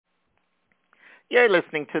You're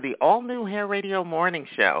listening to the all-new Hair Radio Morning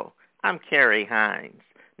Show. I'm Carrie Hines.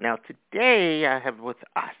 Now, today I have with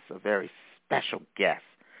us a very special guest.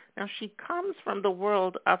 Now, she comes from the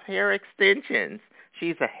world of hair extensions.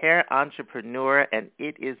 She's a hair entrepreneur, and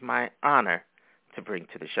it is my honor to bring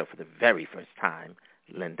to the show for the very first time,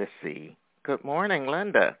 Linda C. Good morning,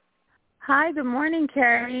 Linda. Hi, good morning,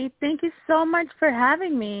 Carrie. Thank you so much for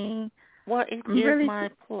having me. Well,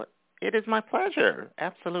 it is my pleasure.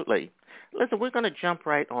 Absolutely. Listen, we're going to jump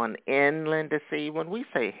right on in, Linda C. When we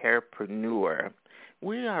say hairpreneur,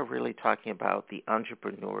 we are really talking about the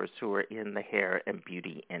entrepreneurs who are in the hair and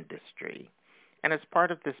beauty industry. And as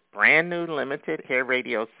part of this brand new limited hair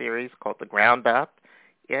radio series called The Ground Up,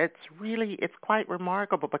 it's quite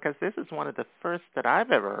remarkable because this is one of the first that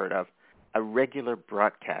I've ever heard of, a regular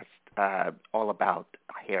broadcast all about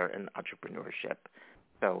hair and entrepreneurship.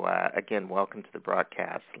 So, again, welcome to the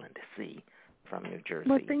broadcast, Linda C. from New Jersey.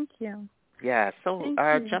 Well, thank you. Yeah, so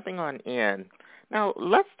jumping on in. Now,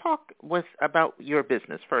 let's talk about your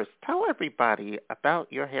business first. Tell everybody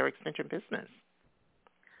about your hair extension business.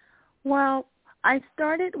 Well,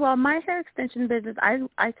 my hair extension business,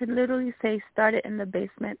 I could literally say started in the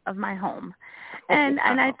basement of my home. And wow.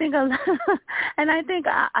 and I think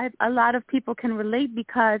a lot of people can relate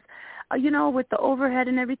because with the overhead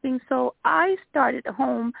and everything. So I started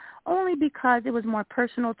home only because it was more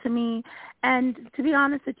personal to me. And to be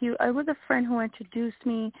honest with you, it was a friend who introduced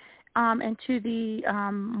me into the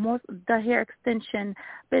hair extension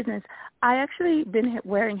business. I actually been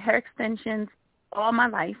wearing hair extensions all my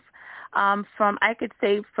life, from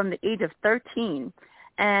the age of 13.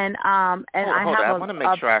 And I want to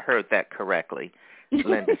make sure I heard that correctly,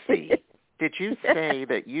 Linda C. Did you say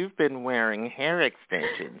that you've been wearing hair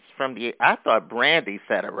extensions I thought Brandy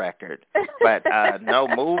set a record, but no,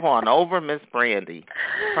 move on over, Miss Brandy,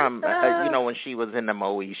 from, when she was in the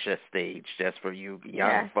Moesha stage, just for you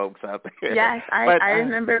young folks out there. Yes, I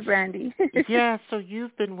remember Brandy. Yeah, so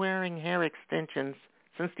you've been wearing hair extensions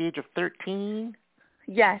since the age of 13?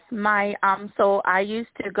 Yes, so I used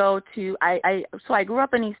to go to I grew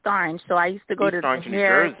up in East Orange, so I used to go East to Orange, the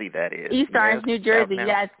hair New Jersey, that is. East Orange, New Jersey,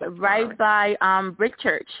 yes, right by Brick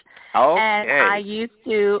Church. Okay. And I used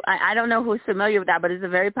to I don't know who's familiar with that, but it's a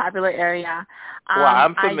very popular area. Well,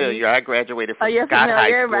 I'm familiar. I graduated from Scott High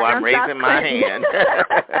School. Right, I'm raising my hand.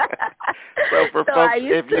 So for folks,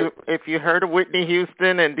 if you heard of Whitney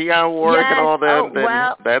Houston and Dionne Warwick and all them, then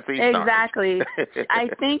that's East Orange. Exactly.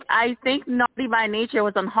 I think Naughty by Nature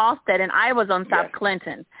was on Halsted and I was on South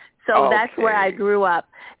Clinton. So that's where I grew up.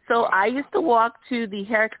 So I used to walk to the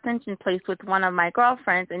hair extension place with one of my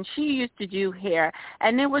girlfriends, and she used to do hair.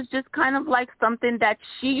 And it was just kind of like something that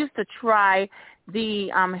she used to try the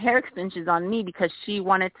hair extensions on me because she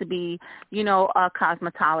wanted to be, a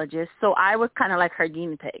cosmetologist. So I was kind of like her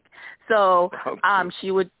guinea pig. So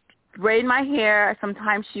she would braid my hair.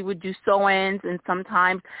 Sometimes she would do sew-ins,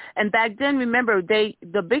 and back then, remember,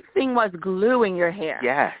 the big thing was gluing your hair.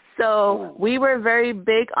 Yes. So we were very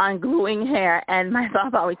big on gluing hair, and my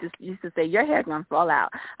mom always used to say, your hair's going to fall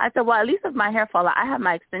out. I said, well, at least if my hair fall out, I have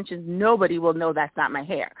my extensions. Nobody will know that's not my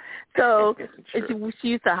hair. So she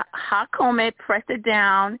used to hot comb it, press it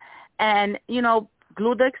down, and,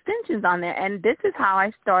 glue the extensions on there. And this is how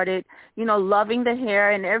I started, loving the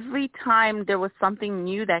hair. And every time there was something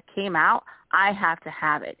new that came out, I have to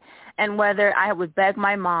have it. And whether I would beg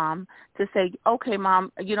my mom to say, okay,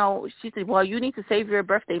 Mom, she said, well, you need to save your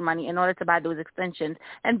birthday money in order to buy those extensions.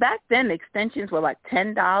 And back then, the extensions were like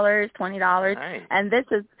 $10, $20. Nice. And this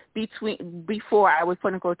is before I would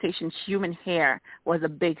put in quotations, human hair was a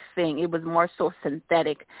big thing. It was more so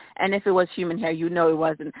synthetic. And if it was human hair, it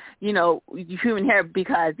wasn't, human hair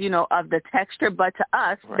because, of the texture. But to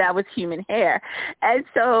us, that was human hair. And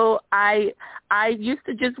so I used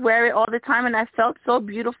to just wear it all the time, and I felt so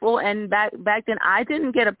beautiful. And back then, I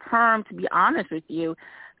didn't get a perm, to be honest with you,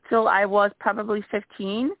 till I was probably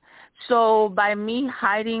 15. So by me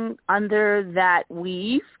hiding under that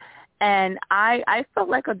weave, and I felt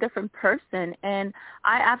like a different person, and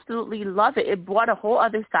I absolutely love it. It brought a whole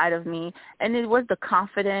other side of me, and it was the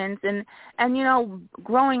confidence. And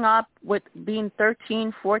growing up with being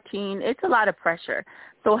 13, 14, it's a lot of pressure.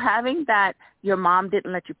 So having that, your mom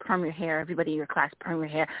didn't let you perm your hair, everybody in your class perm your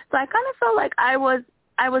hair. So I kind of felt like I was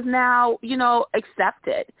now,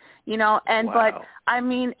 accepted, and but I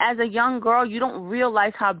mean, as a young girl, you don't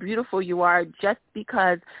realize how beautiful you are just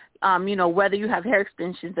because, whether you have hair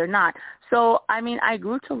extensions or not. So, I mean, I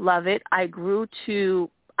grew to love it. I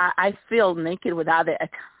feel naked without it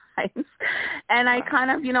at times. And I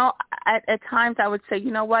kind of, at times I would say,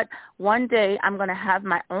 you know what, one day I'm going to have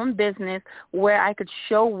my own business where I could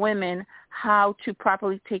show women how to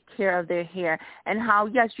properly take care of their hair and how,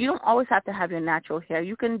 yes, you don't always have to have your natural hair.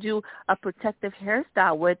 You can do a protective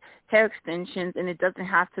hairstyle with hair extensions, and it doesn't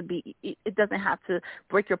have to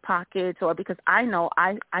break your pockets, or because I know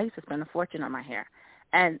I used to spend a fortune on my hair.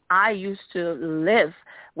 And I used to live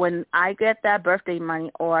when I get that birthday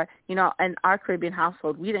money, or, in our Caribbean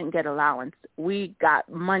household, we didn't get allowance. We got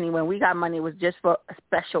money. When we got money, it was just for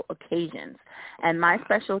special occasions. And my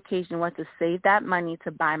special occasion was to save that money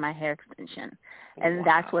to buy my hair extension. And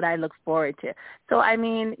that's what I look forward to. So, I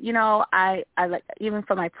mean, I like, even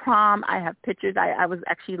for my prom, I have pictures. I was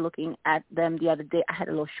actually looking at them the other day. I had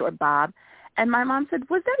a little short bob. And my mom said,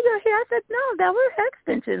 was that your hair? I said, no, that were hair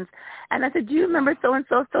extensions. And I said, do you remember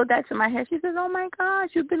so-and-so sewed that to my hair? She says, oh, my gosh,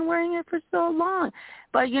 you've been wearing it for so long.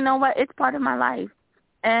 But you know what? It's part of my life.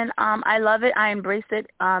 And I love it. I embrace it,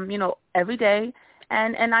 every day.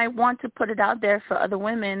 And I want to put it out there for other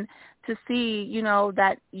women to see,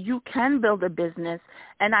 that you can build a business.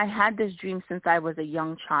 And I had this dream since I was a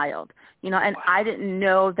young child, and I didn't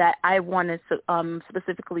know that I wanted to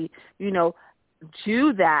specifically,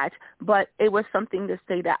 do that, but it was something to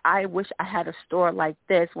say that I wish I had a store like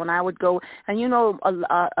this when I would go. And,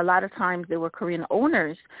 a lot of times they were Korean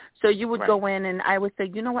owners. So you would go in and I would say,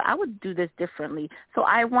 you know what, I would do this differently. So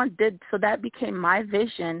so that became my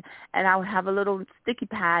vision. And I would have a little sticky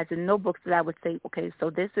pads and notebooks that I would say, okay, so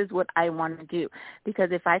this is what I want to do. Because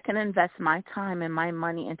if I can invest my time and my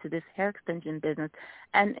money into this hair extension business,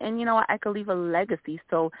 and I could leave a legacy.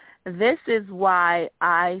 So this is why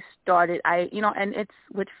I started, and it's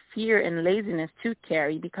with fear and laziness too,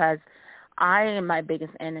 Carrie, because I am my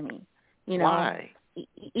biggest enemy. Why?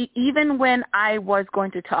 Even when I was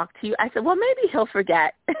going to talk to you, I said, well, maybe he'll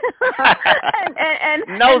forget. and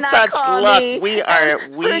no and such luck. We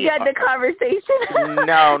forget the conversation.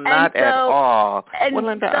 No, not at all. And well,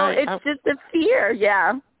 Linda, so it's just a fear,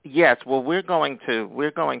 yeah. Yes, well, we're going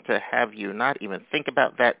to have you not even think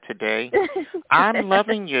about that today. I'm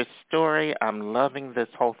loving your story. I'm loving this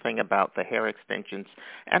whole thing about the hair extensions,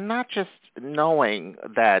 and not just knowing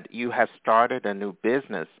that you have started a new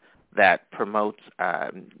business that promotes,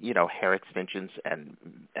 hair extensions and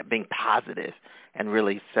being positive and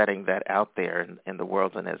really setting that out there in the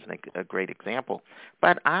world and as a great example.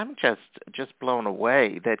 But I'm just blown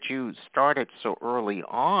away that you started so early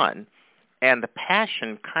on. And the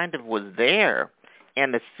passion kind of was there,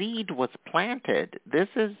 and the seed was planted. This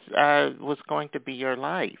was going to be your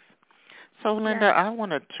life. So, Linda, I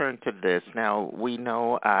want to turn to this. Now, we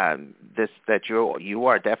know that you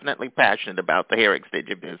are definitely passionate about the hair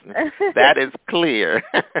extension business. That is clear.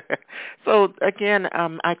 So, again,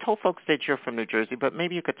 I told folks that you're from New Jersey, but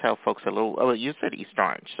maybe you could tell folks a little. Oh, you said East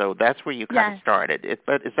Orange, so that's where you kind of started.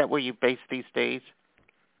 But is that where you're based these days?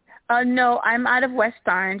 No, I'm out of West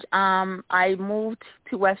Orange. I moved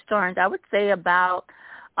to West Orange, I would say about,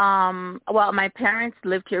 my parents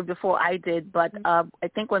lived here before I did, but I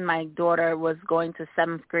think when my daughter was going to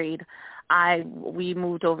 7th grade, we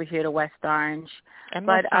moved over here to West Orange. And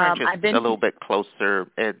West Orange is a little bit closer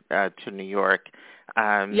to New York.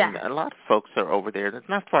 A lot of folks are over there. It's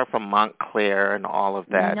not far from Montclair and all of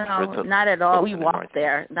that. No, not at all. We walked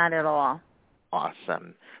there. Not at all.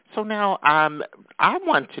 Awesome. So now I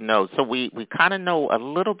want to know, so we kind of know a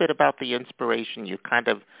little bit about the inspiration.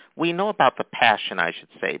 We know about the passion, I should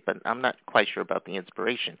say, but I'm not quite sure about the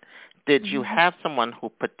inspiration. Did you have someone who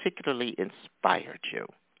particularly inspired you?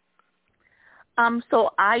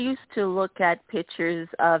 So I used to look at pictures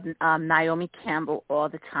of Naomi Campbell all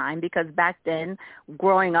the time because back then,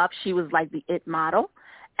 growing up, she was like the it model.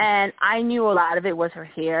 And I knew a lot of it was her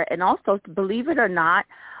hair. And also, believe it or not,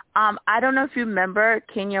 I don't know if you remember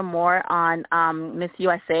Kenya Moore on Miss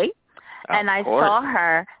USA. And I saw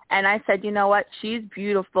her, and I said, you know what, she's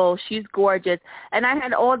beautiful, she's gorgeous. And I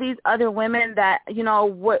had all these other women that,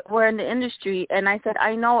 were in the industry. And I said,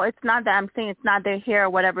 I know it's not that I'm saying it's not their hair or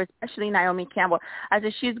whatever, especially Naomi Campbell. I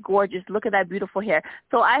said, she's gorgeous. Look at that beautiful hair.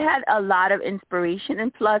 So I had a lot of inspiration.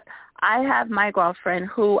 And plus, I have my girlfriend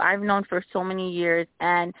who I've known for so many years,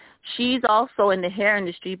 and she's also in the hair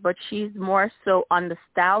industry, but she's more so on the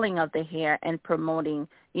styling of the hair and promoting,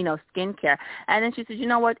 skincare. And then she said, you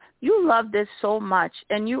know what, you love this so much,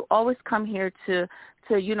 and you always come here to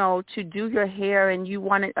do your hair, and you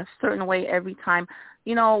want it a certain way every time.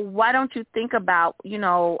 Why don't you think about,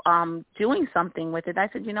 doing something with it? I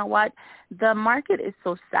said, you know what, the market is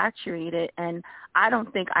so saturated, and I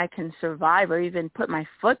don't think I can survive or even put my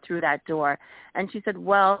foot through that door. And she said,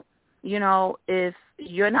 well, if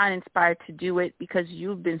you're not inspired to do it because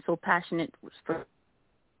you've been so passionate for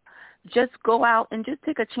just go out and just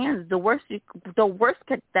take a chance. The worst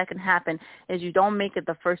that can happen is you don't make it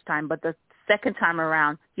the first time, but the second time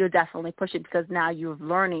around, you'll definitely push it because now you're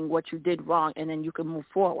learning what you did wrong, and then you can move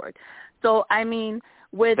forward. So, I mean,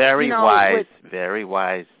 with very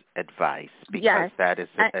wise advice, because yes, that is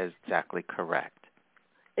exactly correct.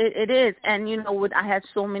 It is, and I had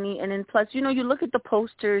so many, and then plus, you look at the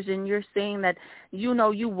posters, and you're saying that, you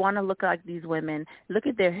want to look like these women. Look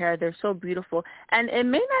at their hair; they're so beautiful, and it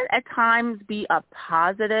may not at times be a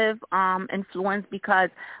positive influence, because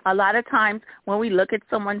a lot of times when we look at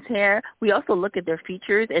someone's hair, we also look at their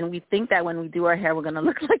features, and we think that when we do our hair, we're going to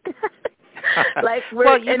look like that. Like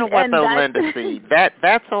well, you know what, though, Linda, see,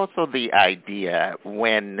 that's also the idea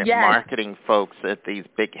when marketing folks at these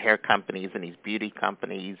big hair companies and these beauty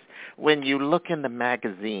companies, when you look in the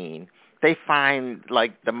magazine, they find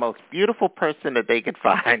like the most beautiful person that they could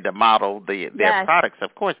find to model their products,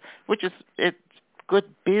 of course, which is it's good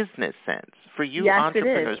business sense for you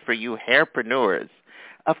entrepreneurs, for you hairpreneurs.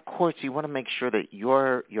 Of course, you want to make sure that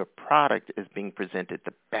your product is being presented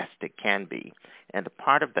the best it can be. And a big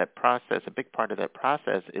part of that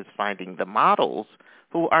process is finding the models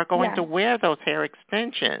who are going to wear those hair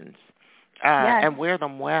extensions and wear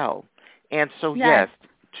them well. And so, yes,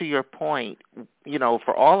 to your point,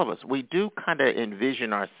 for all of us, we do kind of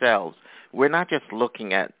envision ourselves. We're not just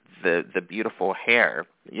looking at the beautiful hair,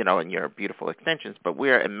 and your beautiful extensions, but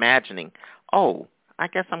we're imagining, I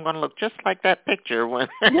guess I'm going to look just like that picture when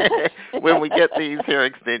when we get these hair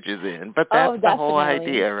extensions in. But that's the whole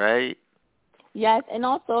idea, right? Yes, and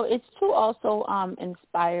also it's to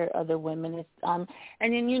inspire other women. It's and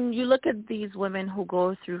then you look at these women who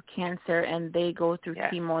go through cancer and they go through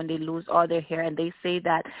chemo and they lose all their hair, and they say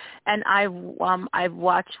that. And I've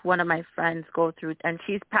watched one of my friends go through, and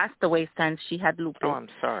she's passed away since. She had lupus. Oh, I'm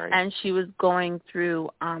sorry. And she was going through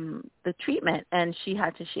the treatment, and she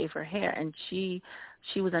had to shave her hair, and she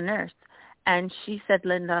was a nurse. And she said,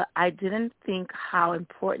 Linda, I didn't think how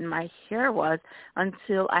important my hair was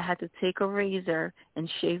until I had to take a razor and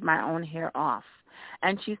shave my own hair off.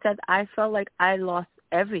 And she said, I felt like I lost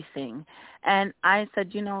everything. And I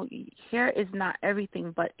said, hair is not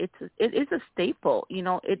everything, but it is a staple.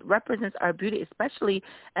 It represents our beauty, especially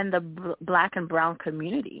in the black and brown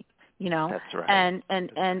community. That's right.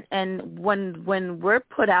 And when we're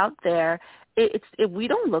put out there, we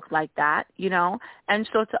don't look like that, and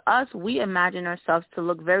so to us, we imagine ourselves to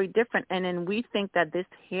look very different, and then we think that this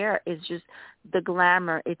hair is just the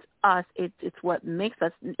glamour. It's us. It's what makes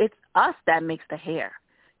us. It's us that makes the hair,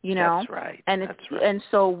 That's right. And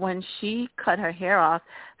so when she cut her hair off,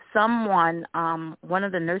 someone, one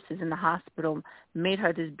of the nurses in the hospital, made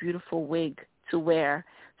her this beautiful wig to wear.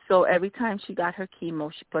 So every time she got her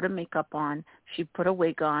chemo, she put her makeup on, she put a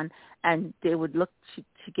wig on, and they would look.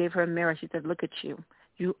 She gave her a mirror. She said, "Look at you.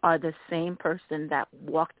 You are the same person that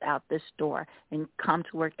walked out this door and come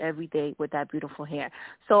to work every day with that beautiful hair."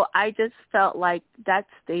 So I just felt like that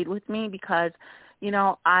stayed with me because,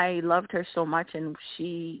 I loved her so much, and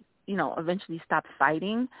she, eventually stopped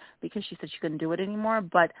fighting because she said she couldn't do it anymore.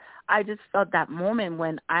 But I just felt that moment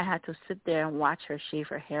when I had to sit there and watch her shave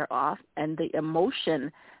her hair off, and the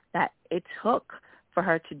emotion that it took for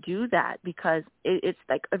her to do that, because it's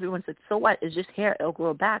like everyone said, so what? It's just hair. It'll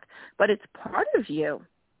grow back. But it's part of you,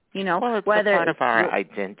 Well, it's whether part of our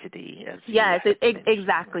identity. Yes,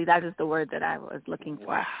 exactly. That is the word that I was looking for.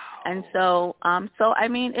 Wow. And so, I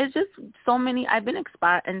mean, it's just so many. I've been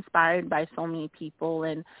inspired by so many people,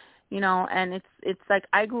 and and it's like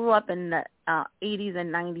I grew up in the 80s and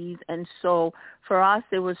 90s, and so for us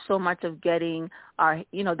it was so much of getting our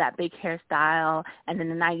that big hairstyle, and then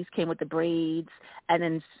the 90s came with the braids, and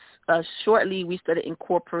then shortly we started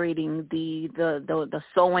incorporating the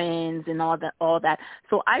sew-ins and all that.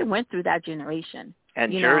 So I went through that generation.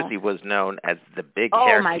 And Jersey was known as the big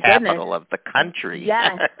hair capital of the country.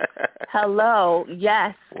 Yes. Hello.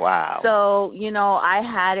 Yes. Wow. So, I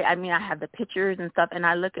had it. I mean, I have the pictures and stuff, and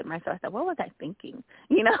I look at myself, I said, what was I thinking?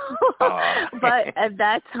 But at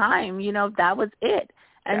that time, that was it.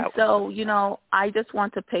 And so, I just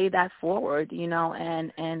want to pay that forward,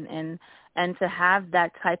 and to have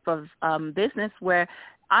that type of business where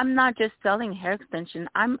I'm not just selling hair extension.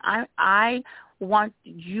 I want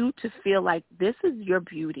you to feel like this is your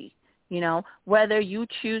beauty, whether you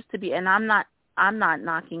choose to be, and I'm not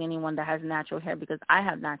knocking anyone that has natural hair, because I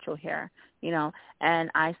have natural hair, and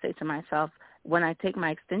I say to myself, when I take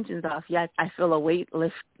my extensions off, yes, I feel a weight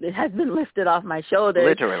lift. It has been lifted off my shoulders.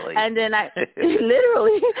 Literally. And then I,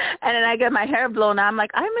 literally, and then I get my hair blown out. I'm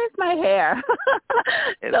like, I miss my hair.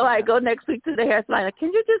 So I go next week to the hair salon. Like,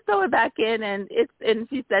 can you just sew it back in? And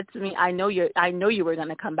she said to me, I know you were going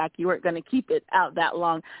to come back. You weren't going to keep it out that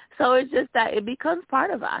long. So it's just that it becomes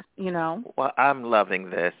part of us, you know. Well, I'm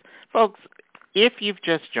loving this. Folks, if you've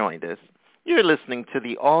just joined us, you're listening to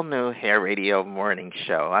the all-new Hair Radio Morning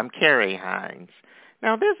Show. I'm Carrie Hines.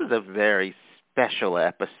 Now, this is a very special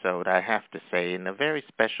episode, I have to say, and a very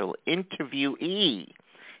special interviewee.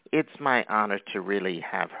 It's my honor to really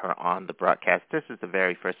have her on the broadcast. This is the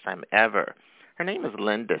very first time ever. Her name is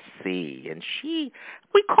Linda C., and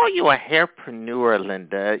we call you a hairpreneur,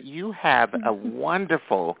 Linda. You have a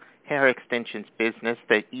wonderful hair extensions business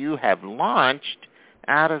that you have launched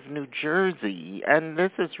out of New Jersey, and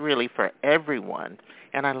this is really for everyone.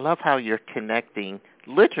 And I love how you're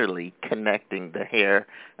literally connecting the hair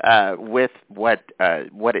with what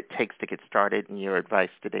it takes to get started, and your advice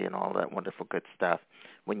today and all that wonderful good stuff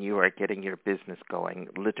when you are getting your business going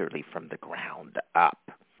literally from the ground up.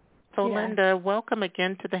 So, yeah. Linda, welcome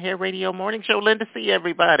again to the Hair Radio Morning Show. Linda C.,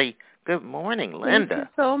 everybody. Good morning, Linda. Thank you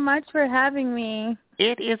so much for having me.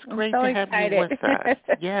 It is great to have you with us.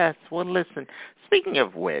 Yes. Well, listen, speaking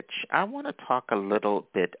of which, I want to talk a little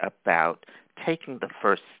bit about taking the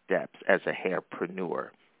first steps as a hairpreneur.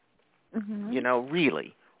 Mm-hmm. You know,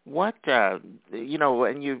 really, what, and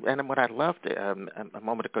what I loved a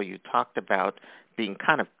moment ago, you talked about being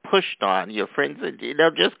kind of pushed on. Your friends said,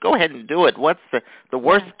 just go ahead and do it. What's the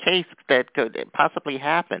worst case that could possibly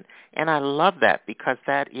happen? And I love that because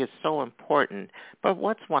that is so important. But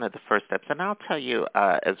what's one of the first steps? And I'll tell you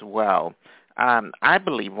as well, I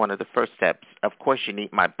believe one of the first steps, of course, you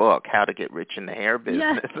need my book, How to Get Rich in the Hair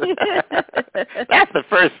Business. Yeah. That's the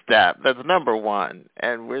first step. That's number one.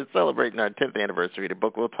 And we're celebrating our 10th anniversary of the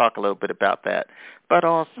book. We'll talk a little bit about that. But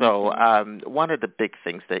also, one of the big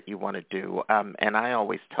things that you want to do, and I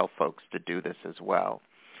always tell folks to do this as well,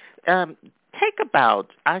 take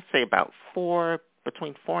about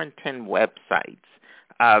between 4 and 10 websites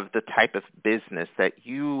of the type of business that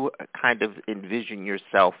you kind of envision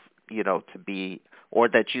yourself to be, or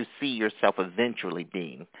that you see yourself eventually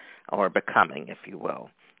being or becoming, if you will.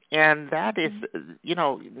 And that is, you're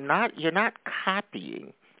not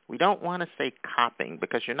copying. We don't want to say copying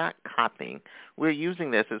because you're not copying. We're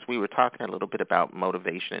using this as we were talking a little bit about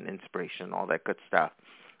motivation and inspiration and all that good stuff.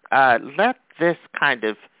 Let this kind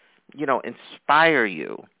of, inspire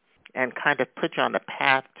you and kind of put you on the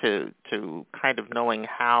path to kind of knowing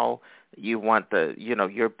how you want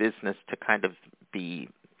your business to kind of be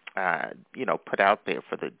put out there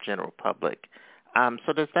for the general public.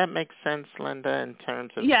 So does that make sense, Linda, in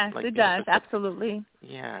terms of... Yes, it does, absolutely.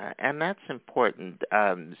 Yeah, and that's important.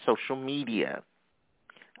 Social media,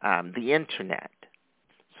 the Internet.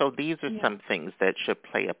 So these are some things that should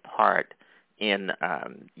play a part in,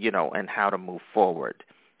 and how to move forward.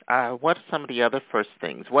 What are some of the other first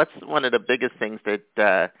things? What's one of the biggest things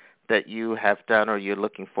that you have done or you're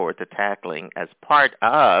looking forward to tackling as part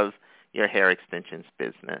of your hair extensions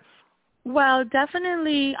business? Well,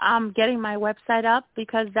 definitely getting my website up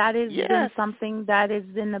because that has been something that is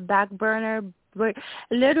in the back burner.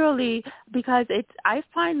 Literally, because I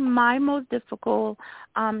find my most difficult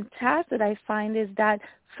task that I find is that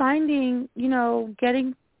finding,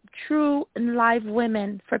 getting true and live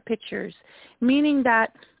women for pictures, meaning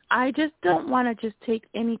that I just don't want to just take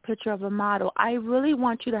any picture of a model. I really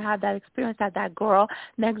want you to have that experience at that girl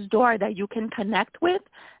next door that you can connect with,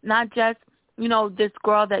 not just, this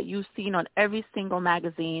girl that you've seen on every single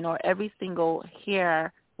magazine or every single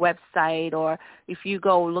hair website, or if you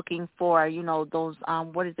go looking for, those,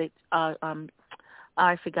 what is it,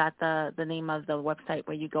 I forgot the name of the website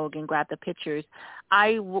where you go and grab the pictures.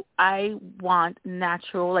 I want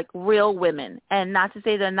natural, like real women, and not to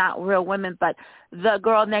say they're not real women, but the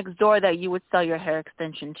girl next door that you would sell your hair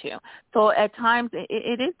extension to. So at times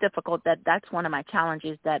it is difficult. That's one of my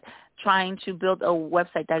challenges, that trying to build a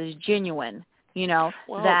website that is genuine,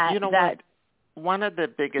 One of the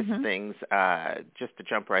biggest things, just to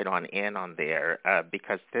jump right on in on there,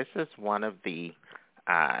 because this is one of the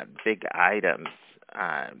big items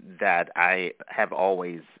that I have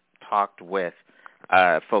always talked with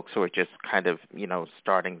folks who are just kind of,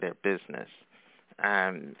 starting their business.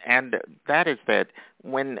 And that is that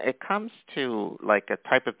when it comes to like a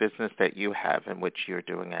type of business that you have in which you're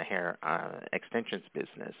doing a hair extensions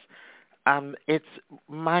business, it's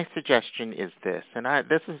my suggestion is this, and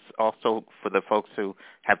this is also for the folks who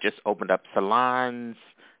have just opened up salons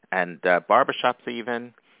and barbershops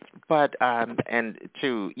even. But and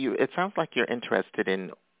to you, it sounds like you're interested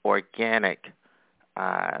in organic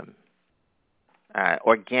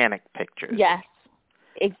pictures. Yes.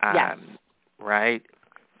 Yes. Right?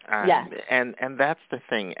 Yes. And that's the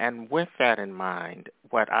thing. And with that in mind,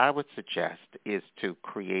 what I would suggest is to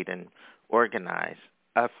create and organize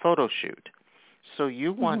a photo shoot. So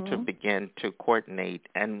you want to begin to coordinate,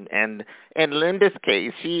 and in Linda's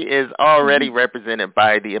case, she is already represented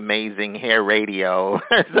by the amazing Hair Radio.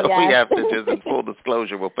 So we have to just, in full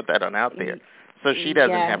disclosure, we'll put that on out there. So she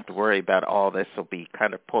doesn't have to worry about all this will be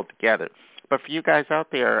kind of pulled together. But for you guys out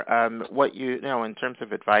there, what you know in terms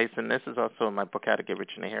of advice, and this is also in my book, How to Get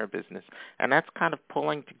Rich in the Hair Business, and that's kind of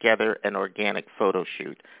pulling together an organic photo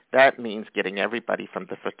shoot. That means getting everybody from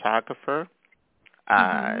the photographer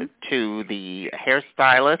to the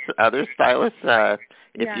hairstylist, other stylists.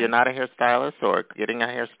 If you're not a hairstylist, or getting a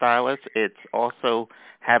hairstylist, it's also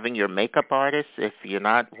having your makeup artist, if you're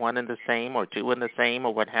not one and the same or two and the same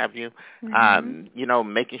or what have you, you know,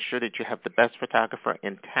 making sure that you have the best photographer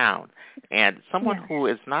in town. And someone who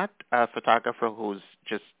is not a photographer who's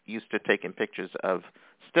just used to taking pictures of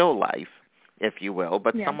still life, if you will,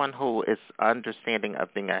 but someone who is understanding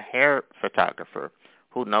of being a hair photographer,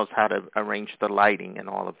 who knows how to arrange the lighting and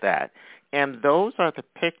all of that. And those are the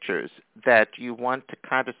pictures that you want to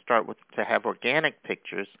kind of start with, to have organic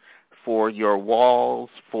pictures for your walls,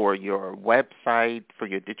 for your website, for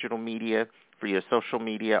your digital media, for your social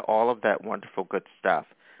media, all of that wonderful good stuff.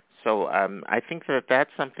 So I think that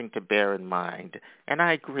that's something to bear in mind. And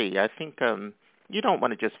I agree. I think you don't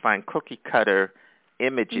want to just find cookie-cutter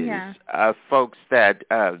images of folks that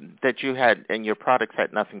you had and your products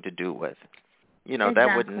had nothing to do with. You know,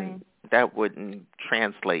 that wouldn't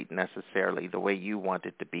translate necessarily the way you want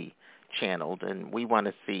it to be channeled. And we want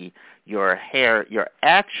to see your hair, your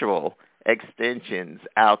actual extensions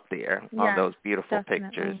out there on those beautiful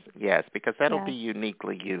pictures. Yes, because that'll be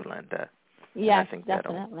uniquely you, Linda. Yes, I think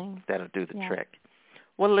definitely. that'll do the trick.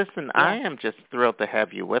 Well, listen, I am just thrilled to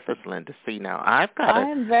have you with us, Linda C. Now, I've got to...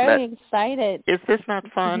 I'm very excited. Is this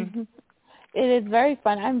not fun? It is very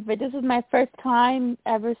fun. This is my first time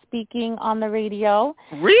ever speaking on the radio.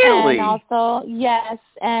 Really? And also, yes,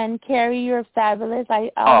 and Carrie, you're fabulous.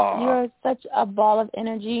 You're such a ball of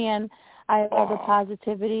energy, and I love the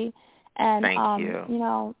positivity. And Thank you. You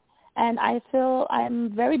know, and I feel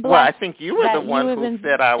I'm very blessed. Well, I think you were the one who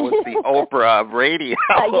said I was the Oprah of radio.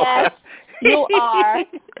 Yes, you are.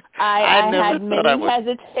 I never had many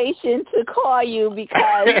hesitation to call you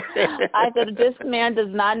because I said, this man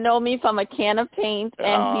does not know me from a can of paint,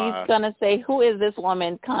 and he's going to say, who is this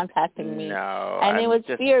woman contacting me? No. And it was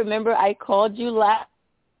fear. Remember, I called you last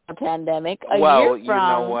pandemic, a year from. Well, you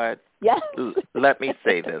know what? Yes. Let me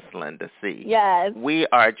say this, Linda C. Yes. We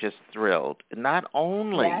are just thrilled. Not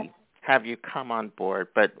only have you come on board,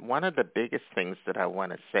 but one of the biggest things that I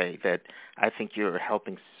want to say that I think you're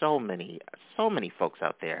helping so many folks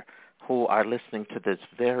out there who are listening to this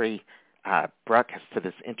very broadcast, to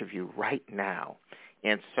this interview right now.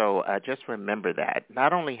 And so just remember that.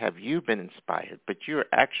 Not only have you been inspired, but you're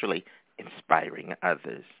actually inspiring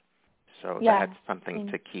others. So that's something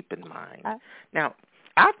to keep in mind. Now,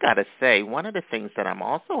 I've got to say, one of the things that I'm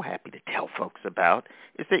also happy to tell folks about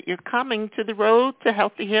is that you're coming to the Road to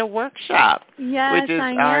Healthy Hair Workshop, which is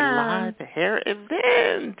our live hair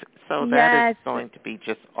event. So that is going to be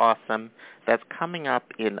just awesome. That's coming up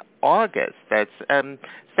in August. That's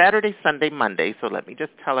Saturday, Sunday, Monday. So let me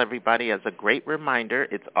just tell everybody as a great reminder,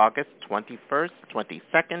 it's August 21st,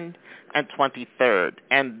 22nd, and 23rd.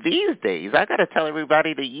 And these days, I got to tell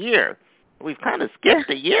everybody the year. We've kind of skipped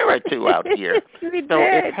a year or two out here.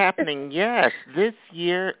 It's happening, this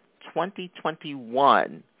year,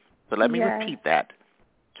 2021. So let me repeat that.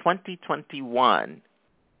 2021.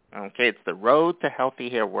 Okay, it's the Road to Healthy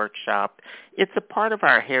Hair Workshop. It's a part of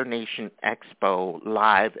our Hair Nation Expo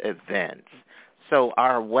live events. So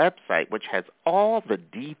our website, which has all the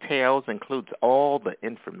details, includes all the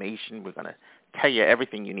information. We're going to tell you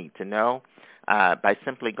everything you need to know. By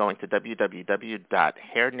simply going to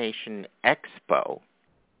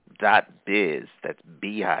www.hairnationexpo.biz. That's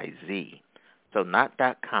B-I-Z. So not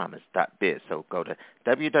 .com, it's .biz. So go to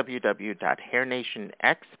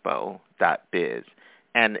www.hairnationexpo.biz,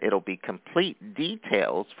 and it'll be complete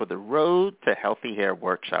details for the Road to Healthy Hair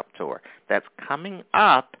Workshop Tour. That's coming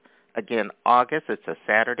up, again, August. It's a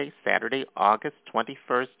Saturday, August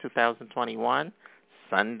 21st, 2021.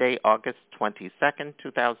 Sunday, August 22nd,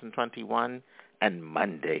 2021, and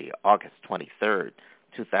Monday, August 23rd,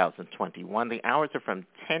 2021. The hours are from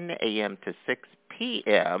 10 a.m. to 6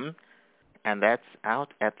 p.m., and that's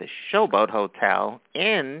out at the Showboat Hotel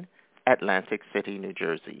in Atlantic City, New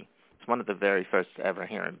Jersey. It's one of the very first ever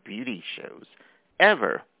hair and beauty shows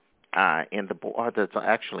ever that's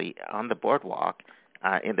actually on the boardwalk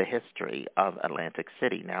in the history of Atlantic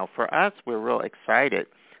City. Now, for us, we're real excited,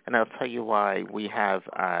 and I'll tell you why. We have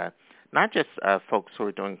not just folks who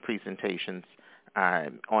are doing presentations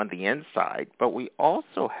on the inside, but we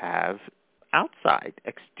also have outside,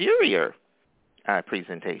 exterior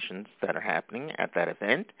presentations that are happening at that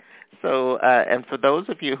event. So, and for those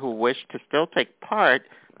of you who wish to still take part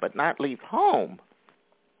but not leave home,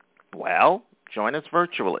 well, join us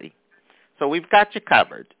virtually. So we've got you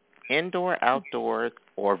covered, indoor, outdoors,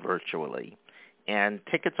 or virtually. And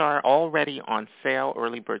tickets are already on sale.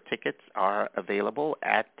 Early bird tickets are available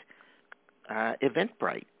at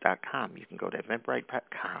Eventbrite.com. You can go to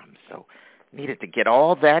Eventbrite.com. So needed to get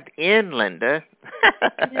all that in, Linda.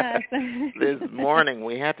 Yes. This morning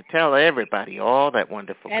we had to tell everybody all that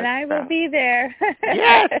wonderful and good I stuff. will be there.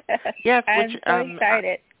 Yes. I'm Which, so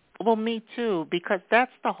excited. Well, me too, because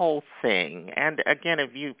that's the whole thing. And again,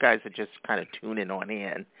 if you guys are just kind of tuning on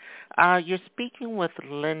in, you're speaking with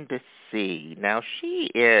Linda C. Now,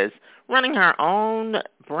 she is running her own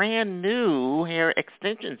brand new hair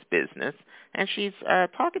extensions business, and she's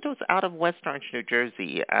talking to us out of West Orange, New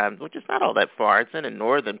Jersey, which is not all that far. It's in the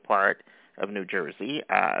northern part of New Jersey,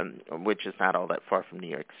 which is not all that far from New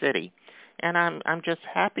York City. And I'm just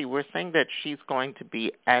happy. We're saying that she's going to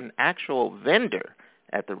be an actual vendor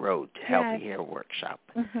at the Road to Healthy Hair Workshop.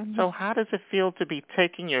 Mm-hmm. So how does it feel to be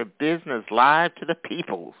taking your business live to the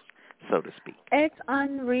people, so to speak? It's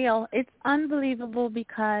unreal. It's unbelievable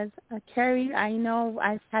because, Carrie, I know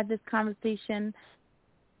I've had this conversation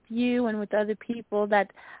with you and with other people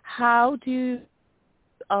that how do you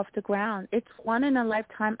off the ground? It's one in a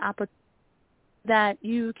lifetime opportunity that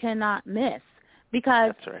you cannot miss.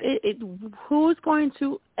 Because That's right. Who's going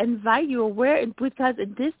to invite you or where? Because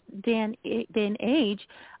in this day and age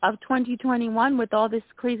of 2021, with all this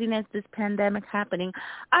craziness, this pandemic happening,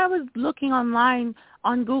 I was looking online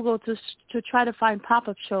on Google to try to find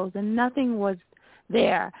pop-up shows, and nothing was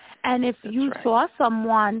there. And if That's you right. saw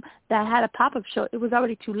someone that had a pop-up show, it was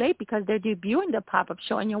already too late because they're debuting the pop-up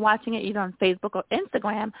show, and you're watching it either on Facebook or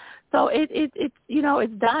Instagram. So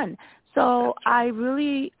it's done. So I'm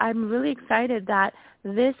really excited that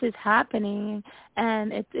this is happening,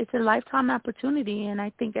 and it's a lifetime opportunity. And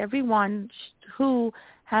I think everyone who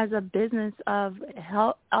has a business of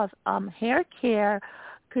hair care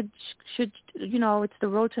should it's the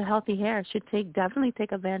road to healthy hair. Should definitely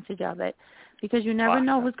take advantage of it, because you never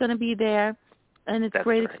know who's going to be there. And it's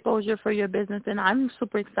great exposure for your business, and I'm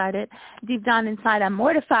super excited. Deep down inside, I'm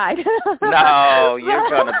mortified. No, you're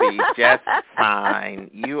going to be just fine.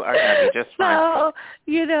 You are going to be just fine.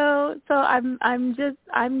 So I'm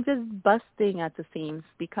just busting at the seams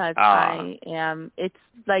because I am. It's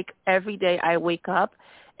like every day I wake up,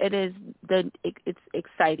 it's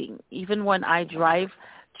exciting. Even when I drive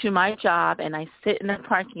to my job and I sit in the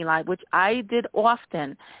parking lot, which I did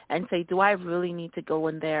often, and say, do I really need to go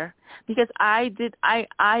in there? Because I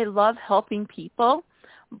love helping people,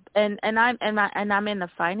 and I'm in the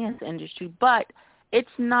finance industry, but it's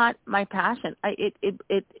not my passion.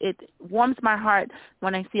 It warms my heart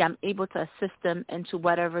when I see I'm able to assist them into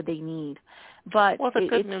whatever they need. But well, the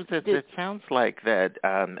good news is it sounds like that,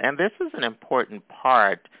 and this is an important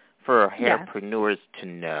part for hairpreneurs to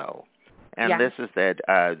know. And this is that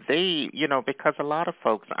they, because a lot of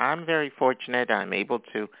folks, I'm very fortunate. I'm able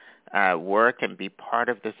to work and be part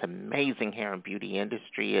of this amazing hair and beauty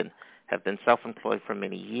industry and have been self-employed for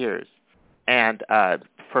many years. And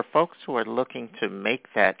for folks who are looking to make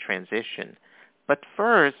that transition, but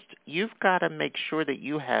first, you've got to make sure that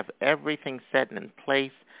you have everything set in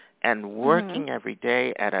place and working every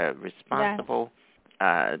day at a responsible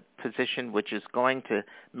position, which is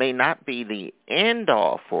may not be the end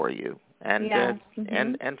all for you. And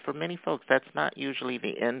and for many folks, that's not usually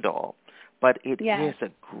the end all, but it is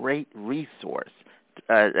a great resource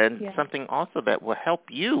and something also that will help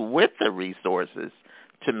you with the resources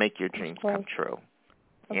to make your dreams come true.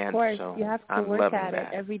 Of course, so you have to I'm work at that. it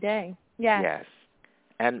every day. Yes.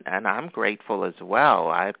 And I'm grateful as well.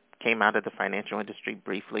 I came out of the financial industry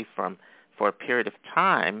briefly for a period of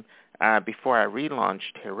time before I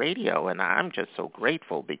relaunched Hair Radio, and I'm just so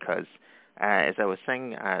grateful because as I was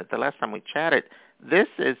saying the last time we chatted, this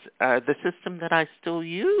is the system that I still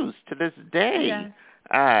use to this day.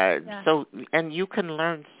 So, and you can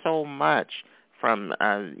learn so much from,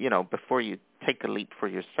 before you take a leap for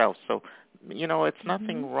yourself. So, it's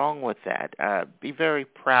nothing wrong with that. Be very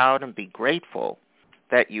proud and be grateful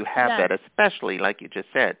that you have that, especially, like you just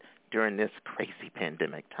said, during this crazy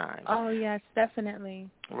pandemic time. Oh, yes, definitely.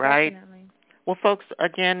 Right? Definitely. Well, folks,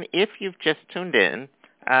 again, if you've just tuned in,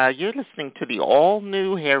 you're listening to the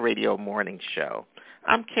all-new Hair Radio Morning Show.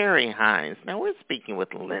 I'm Carrie Hines. Now, we're speaking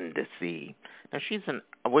with Linda C. Now,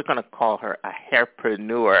 we're going to call her a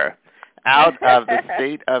hairpreneur out of the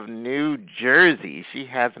state of New Jersey. She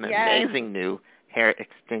has an amazing new hair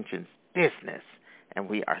extensions business, and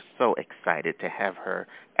we are so excited to have her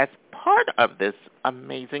as part of this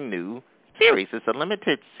amazing new series. It's a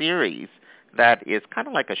limited series that is kind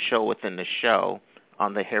of like a show within the show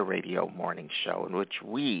on the Hair Radio Morning Show, in which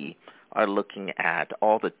we are looking at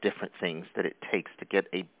all the different things that it takes to get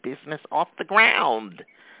a business off the ground.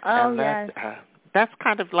 Oh, and that's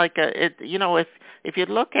kind of like if you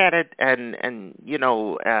look at it and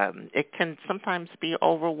it can sometimes be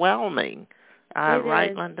overwhelming,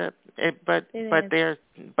 right, Linda? But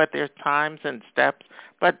there's times and steps.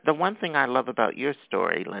 But the one thing I love about your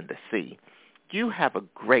story, Linda C., you have a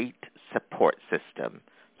great support system.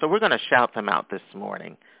 So we're going to shout them out this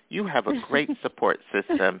morning. You have a great support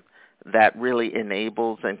system that really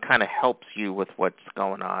enables and kind of helps you with what's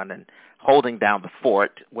going on and holding down the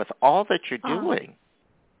fort with all that you're doing.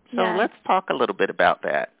 So let's talk a little bit about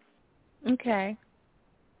that. Okay.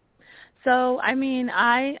 So, I mean,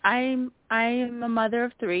 I'm a mother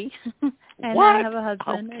of 3, and what? I have a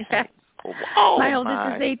husband. Okay. Oh, my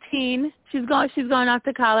oldest is 18. She's going off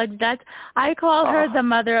to college. I call her the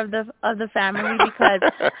mother of the family because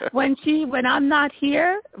when I'm not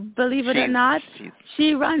here, believe it or not,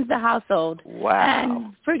 she runs the household. Wow.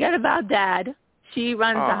 And forget about Dad. She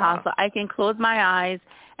runs the household. I can close my eyes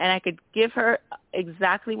and I could give her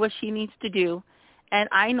exactly what she needs to do. And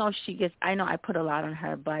I know I put a lot on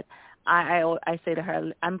her, but I say to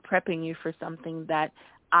her, I'm prepping you for something that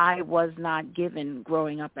I was not given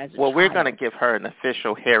growing up as a child. Well, we're going to give her an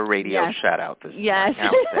official Hair Radio shout-out this morning.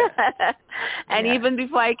 And even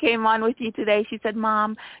before I came on with you today, she said,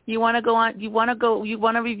 Mom, you want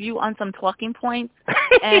to review on some talking points?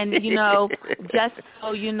 And, just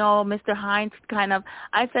so you know, Mr. Hines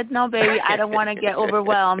I said, no, baby, I don't want to get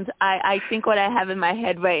overwhelmed. I think what I have in my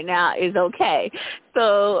head right now is okay.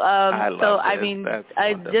 So, I mean,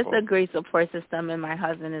 just a great support system, and my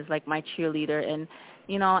husband is like my cheerleader, and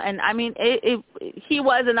and I mean, he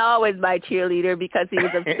wasn't always my cheerleader because he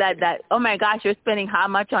was upset that, oh my gosh, you're spending how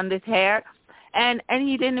much on this hair? And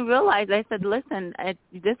he didn't realize. I said, listen,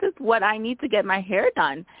 this is what I need to get my hair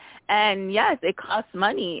done. And yes, it costs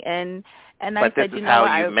money. And I said, this is how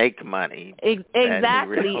you make money.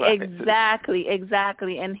 Exactly.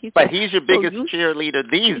 And he said, but he's your biggest cheerleader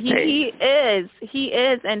these days. He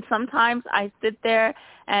is. And sometimes I sit there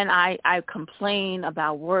and I complain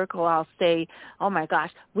about work, or I'll say, oh my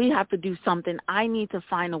gosh, we have to do something. I need to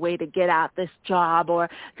find a way to get out this job, or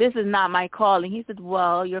this is not my calling. He said,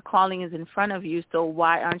 well, your calling is in front of you, so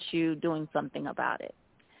why aren't you doing something about it?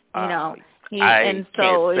 I can't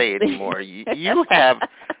say anymore. You have...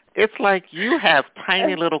 It's like you have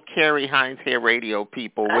tiny little Carrie Hines Hair Radio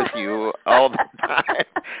people with you all the time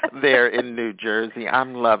there in New Jersey.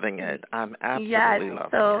 I'm loving it. I'm absolutely loving it.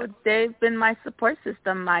 So they've been my support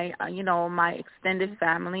system, my extended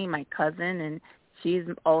family, my cousin, and she's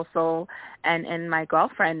also, and my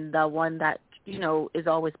girlfriend, the one that, is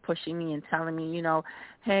always pushing me and telling me,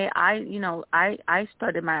 hey, I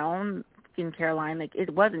started my own skincare line. Like,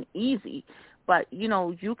 it wasn't easy. But,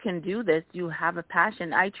 you can do this. You have a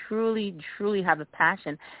passion. I truly, truly have a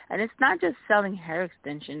passion. And it's not just selling hair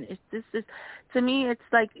extension. To me, it's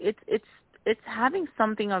like it's having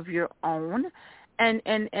something of your own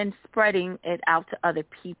and spreading it out to other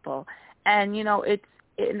people. And,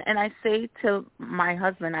 and I say to my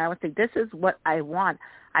husband, I would say, this is what I want.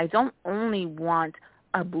 I don't only want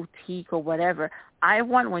a boutique or whatever. I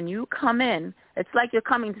want, when you come in, it's like you're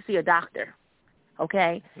coming to see a doctor,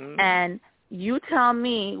 okay? And you tell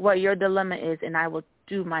me what your dilemma is, and I will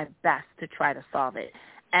do my best to try to solve it.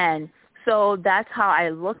 And so that's how I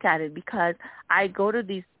look at it, because I go to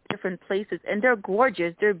these different places, and they're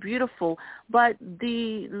gorgeous, they're beautiful, but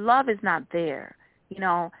the love is not there,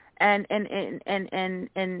 And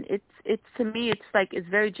it's to me, it's like, it's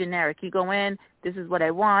very generic. You go in, this is what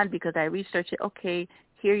I want because I researched it. Okay,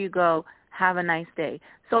 here you go. Have a nice day.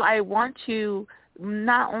 So I want to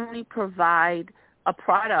not only provide a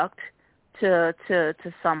product to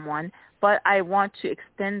someone, but I want to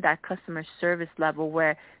extend that customer service level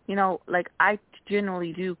where, like, I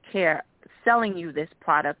generally do care selling you this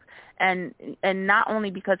product, and not only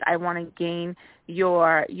because I want to gain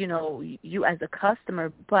your, you as a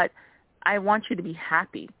customer, but I want you to be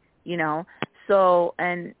happy, So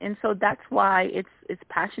and so that's why it's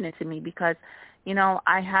passionate to me, because,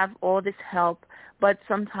 I have all this help, but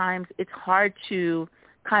sometimes it's hard to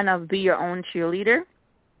kind of be your own cheerleader,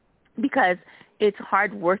 because it's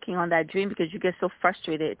hard working on that dream, because you get so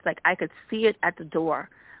frustrated. It's like I could see it at the door,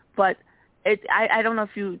 but I don't know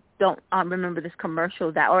if you don't remember this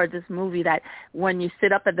commercial or this movie that when you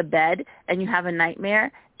sit up at the bed and you have a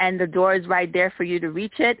nightmare and the door is right there for you to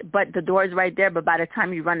reach it, but the door is right there, but by the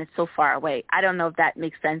time you run, it's so far away. I don't know if that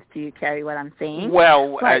makes sense to you, Carrie, what I'm saying.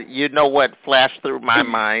 Well, you know what flashed through my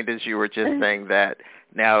mind as you were just saying that.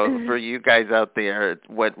 Now, for you guys out there,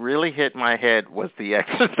 what really hit my head was The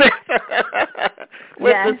Exorcist.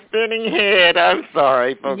 With the spinning head. I'm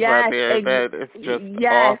sorry, folks out there. That it's just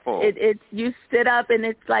awful. It's you sit up and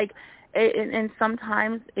it's like, and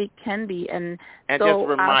sometimes it can be. And so, just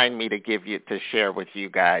remind me to share with you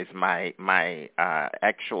guys my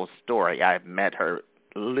actual story. I've met her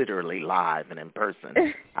literally live and in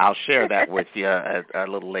person. I'll share that with you a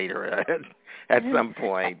little later at some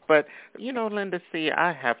point. But, Linda C.,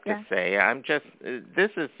 I have to say,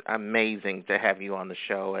 this is amazing to have you on the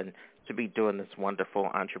show and to be doing this wonderful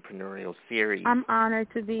entrepreneurial series. I'm honored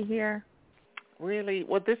to be here. Really?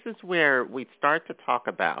 Well, this is where we start to talk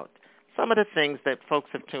about some of the things that folks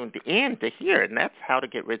have tuned in to hear, and that's how to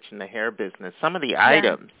get rich in the hair business. Some of the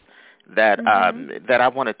items that that I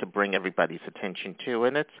wanted to bring everybody's attention to.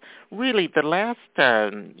 And it's really the last,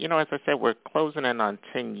 as I said, we're closing in on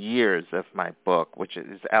 10 years of my book, which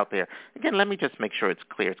is out there. Again, let me just make sure it's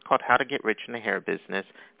clear. It's called How to Get Rich in the Hair Business.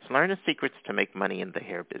 It's Learn the Secrets to Make Money in the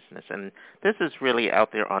Hair Business. And this is really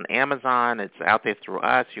out there on Amazon. It's out there through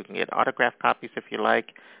us. You can get autographed copies if you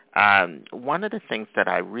like. One of the things that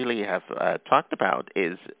I really have talked about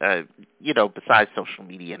is, besides social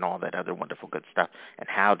media and all that other wonderful good stuff, and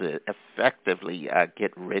how to effectively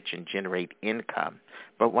get rich and generate income.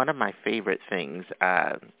 But one of my favorite things,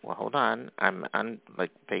 hold on, I'm on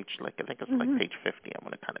page, I think it's page 50. I'm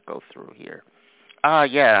going to kind of go through here.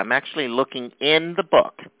 I'm actually looking in the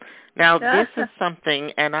book. Now, this is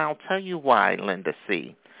something, and I'll tell you why, Linda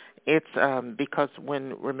C. It's because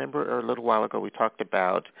remember a little while ago we talked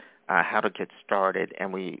about how to get started,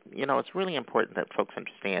 and it's really important that folks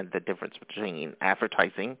understand the difference between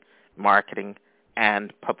advertising, marketing,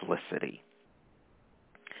 and publicity.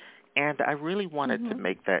 And I really wanted to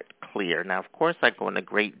make that clear. Now, of course, I go into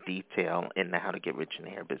great detail in the How to Get Rich in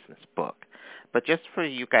the Hair Business book. But just for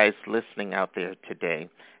you guys listening out there today,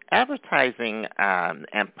 advertising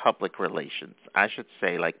and public relations, I should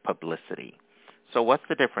say like publicity. So what's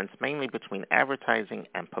the difference mainly between advertising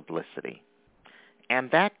and publicity?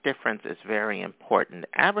 And that difference is very important.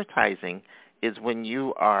 Advertising is when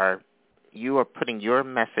you are putting your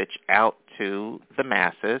message out to the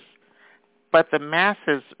masses, but the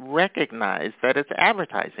masses recognize that it's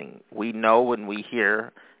advertising. We know when we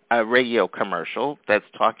hear a radio commercial that's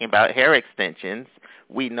talking about hair extensions,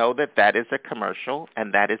 we know that that is a commercial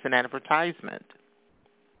and that is an advertisement.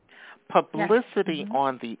 Publicity,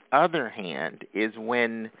 on the other hand, is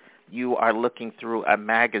when you are looking through a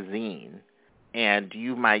magazine and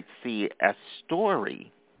you might see a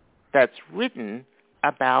story that's written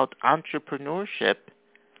about entrepreneurship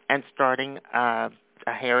and starting a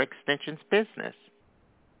hair extensions business.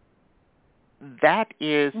 That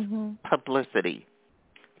is publicity.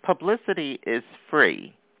 Publicity is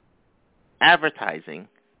free. Advertising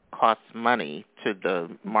costs money to the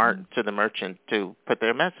merchant to put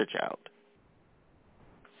their message out.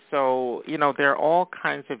 So, there are all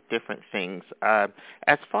kinds of different things.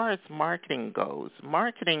 As far as marketing goes,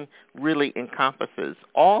 marketing really encompasses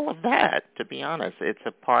all of that, to be honest. It's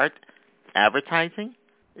a part advertising,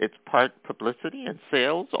 it's part publicity and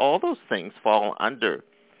sales. All those things fall under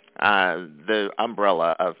the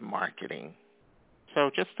umbrella of marketing.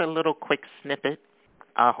 So just a little quick snippet.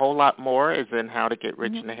 A whole lot more is in How to Get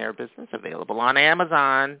Rich in the Hair Business, available on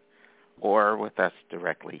Amazon or with us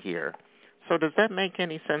directly here. So does that make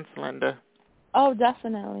any sense, Linda? Oh,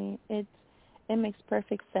 definitely. It makes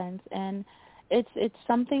perfect sense, and it's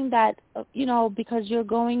something that because you're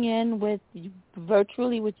going in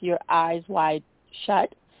virtually with your eyes wide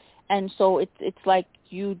shut, and so it's like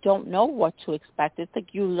you don't know what to expect. It's like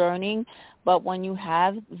you're learning, but when you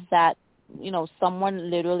have that, someone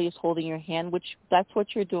literally is holding your hand, which that's what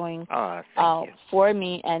you're doing for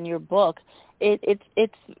me and your book.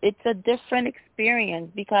 It's a different experience,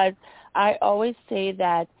 because I always say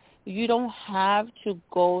that you don't have to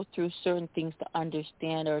go through certain things to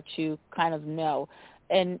understand or to kind of know.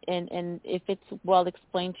 And if it's well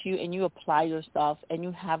explained to you and you apply yourself and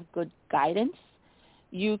you have good guidance,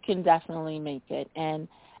 you can definitely make it. And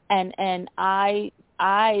I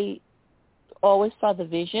always saw the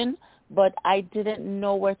vision, but I didn't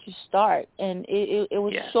know where to start. And it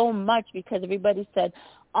was so much, because everybody said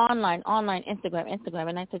online, Instagram.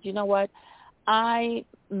 And I said, you know what? I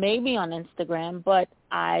may be on Instagram, but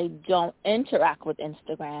I don't interact with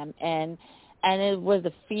Instagram. And it was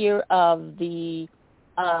the fear of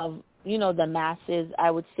the masses,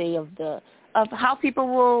 I would say, of how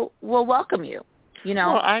people will welcome you,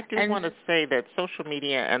 Well, I do and want to say that social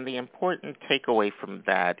media, and the important takeaway from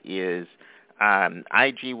that is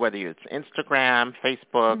IG, whether it's Instagram,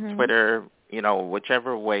 Facebook, mhm, Twitter,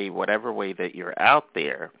 whichever way, whatever way that you're out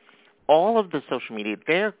there, all of the social media,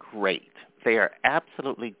 they're great. They are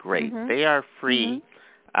absolutely great. mhm, They are free.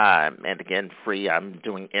 mhm, And again, free, I'm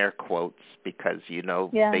doing air quotes because,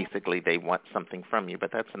 yeah, basically they want something from you,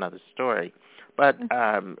 but that's another story. But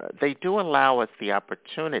they do allow us the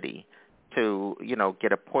opportunity to,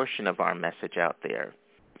 get a portion of our message out there.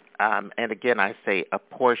 And again, I say a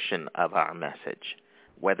portion of our message,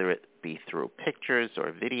 whether it be through pictures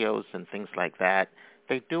or videos and things like that.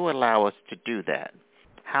 They do allow us to do that.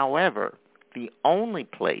 However, the only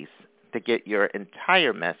place to get your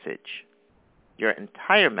entire message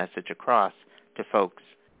across to folks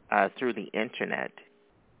through the Internet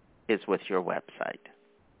is with your website.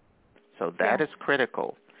 So that yeah, is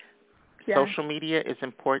critical. yeah, Social media is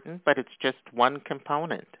important, but it's just one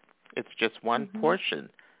component. It's just one mhm, portion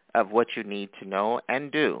of what you need to know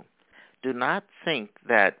and do. Do not think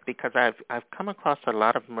that, because I've come across a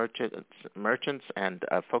lot of merchants and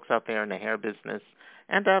folks out there in the hair business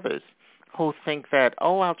and others who think that,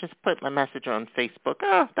 I'll just put my message on Facebook.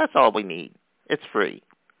 That's all we need. It's free.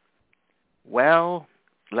 Well,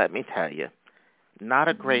 let me tell you, not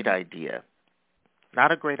a great mhm, idea.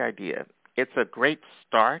 Not a great idea. It's a great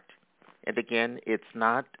start, and again, it's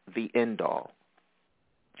not the end all.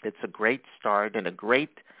 It's a great start and a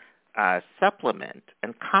great supplement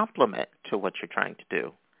and complement to what you're trying to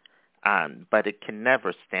do. But it can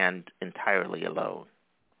never stand entirely alone.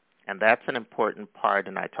 And that's an important part,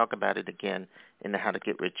 and I talk about it again in the How to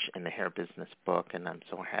Get Rich in the Hair Business book, and I'm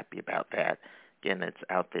so happy about that. Again, it's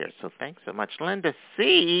out there. So thanks so much, Linda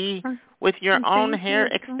C., with your own thank hair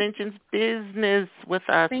you, extensions business with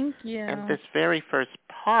us thank and you, this very first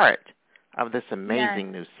part of this yes,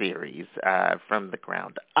 amazing new series, From the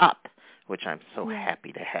Ground Up, which I'm so yes,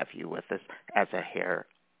 happy to have you with us as a hair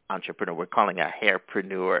entrepreneur. We're calling a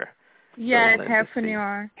hairpreneur. So yes, Linda C.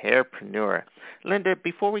 hairpreneur. Hairpreneur. Linda,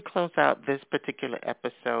 before we close out this particular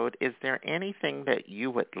episode, is there anything that you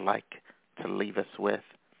would like to leave us with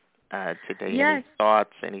today? Yes. Any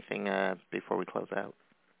thoughts, anything before we close out?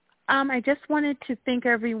 I just wanted to thank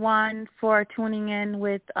everyone for tuning in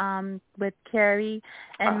with Carrie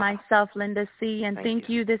and myself, Linda C. And thank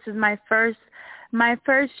you. This is my first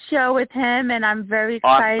show with him, and I'm very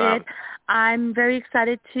excited. Awesome. I'm very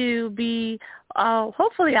excited to be.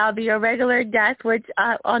 Hopefully, I'll be a regular guest, which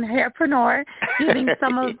on Hairpreneur, giving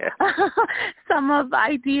some of some of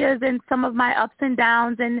ideas and some of my ups and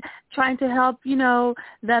downs, and trying to help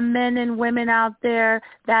the men and women out there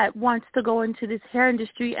that wants to go into this hair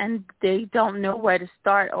industry and they don't know where to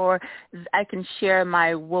start. Or I can share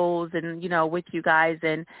my woes and with you guys,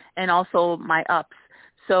 and also my ups.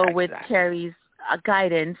 So with Carrie's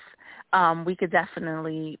guidance, we could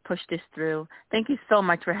definitely push this through. Thank you so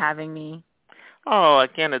much for having me. Oh,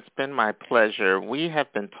 again, it's been my pleasure. We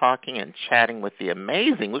have been talking and chatting with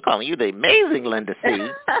we're calling you the amazing Linda C.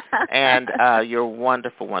 and your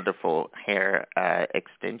wonderful, wonderful hair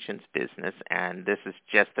extensions business. And this is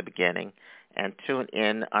just the beginning. And tune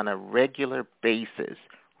in on a regular basis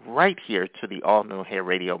right here to the all-new Hair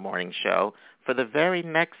Radio Morning Show for the very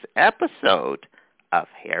next episode of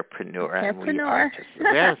Hairpreneur. And we are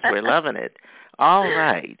yes, we're loving it. All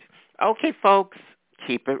right. Okay, folks,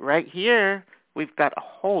 keep it right here. We've got a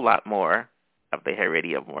whole lot more of the Hair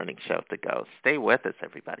Radio Morning Show to go. Stay with us,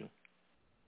 everybody.